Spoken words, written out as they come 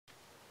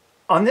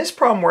On this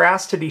problem, we're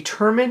asked to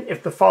determine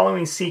if the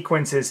following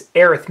sequence is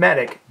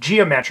arithmetic,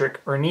 geometric,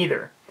 or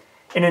neither.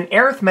 In an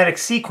arithmetic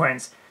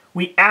sequence,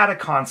 we add a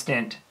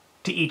constant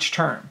to each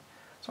term.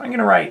 So I'm going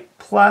to write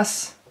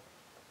plus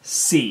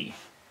c.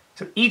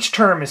 So each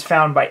term is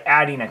found by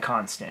adding a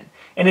constant.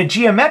 In a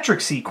geometric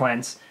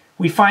sequence,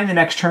 we find the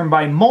next term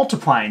by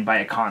multiplying by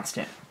a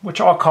constant, which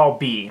I'll call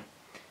b.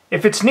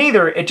 If it's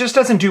neither, it just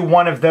doesn't do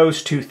one of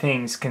those two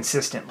things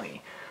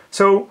consistently.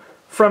 So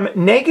from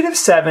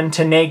 -7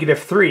 to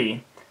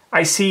 -3,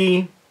 I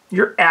see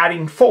you're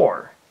adding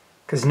 4,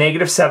 because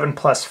 -7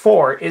 plus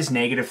 4 is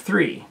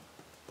 -3.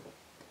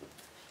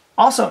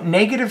 Also,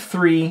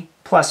 -3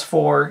 plus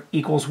 4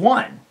 equals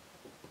 1.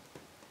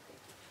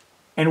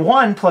 And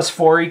 1 plus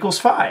 4 equals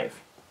 5.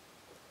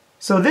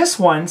 So this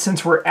one,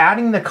 since we're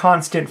adding the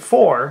constant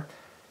 4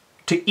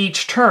 to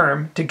each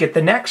term to get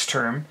the next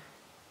term,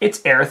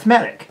 it's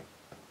arithmetic.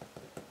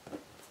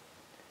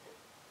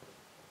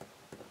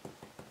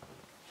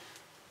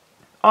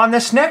 On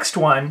this next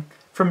one,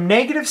 from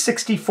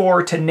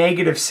 -64 to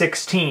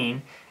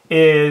 -16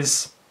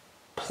 is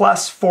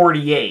plus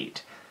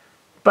 48.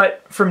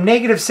 But from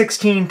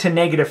 -16 to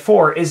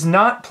 -4 is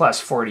not plus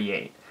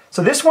 48.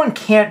 So this one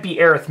can't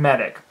be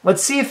arithmetic.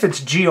 Let's see if it's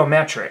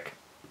geometric.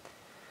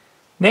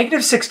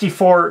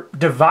 -64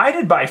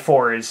 divided by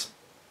 4 is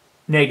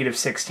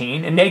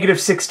 -16, and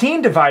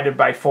 -16 divided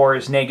by 4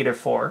 is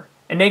 -4,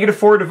 and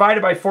 -4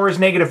 divided by 4 is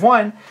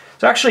 -1.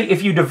 So actually,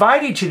 if you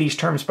divide each of these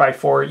terms by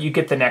 4, you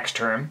get the next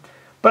term.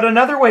 But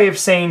another way of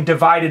saying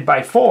divided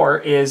by 4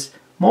 is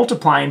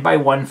multiplying by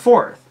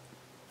 1/4.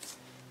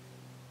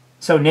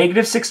 So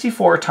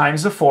 -64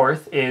 times the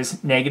fourth is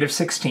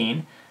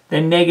 -16.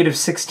 Then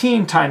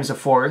 -16 times the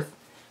fourth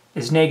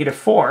is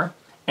 -4.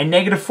 And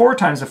 -4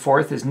 times the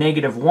fourth is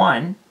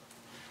 -1.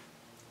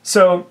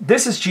 So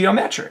this is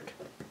geometric.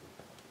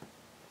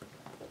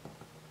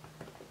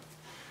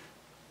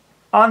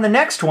 On the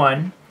next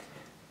one,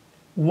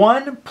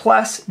 1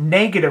 plus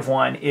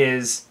 -1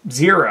 is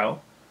 0,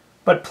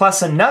 but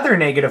plus another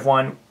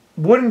 -1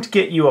 wouldn't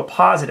get you a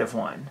positive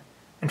 1.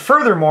 And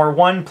furthermore,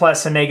 1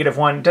 plus a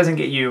 -1 doesn't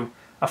get you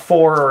a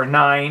 4 or a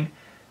 9.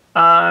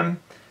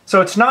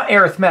 So it's not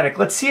arithmetic.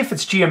 Let's see if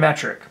it's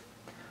geometric.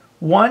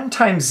 1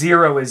 times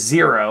 0 is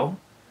 0.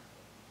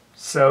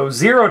 So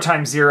 0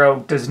 times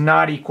 0 does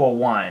not equal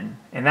 1.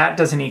 And that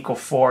doesn't equal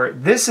 4.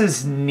 This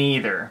is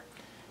neither,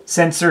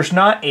 since there's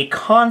not a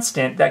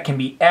constant that can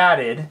be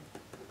added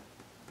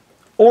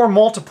or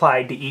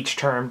multiplied to each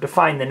term to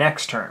find the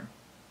next term.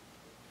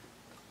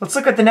 Let's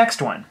look at the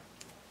next one.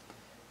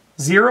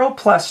 0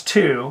 plus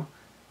 2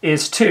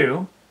 is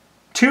 2.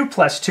 2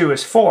 plus 2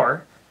 is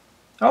 4.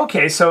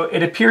 Okay, so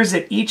it appears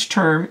that each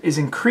term is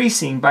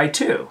increasing by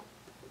 2.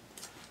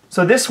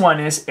 So this one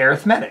is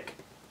arithmetic.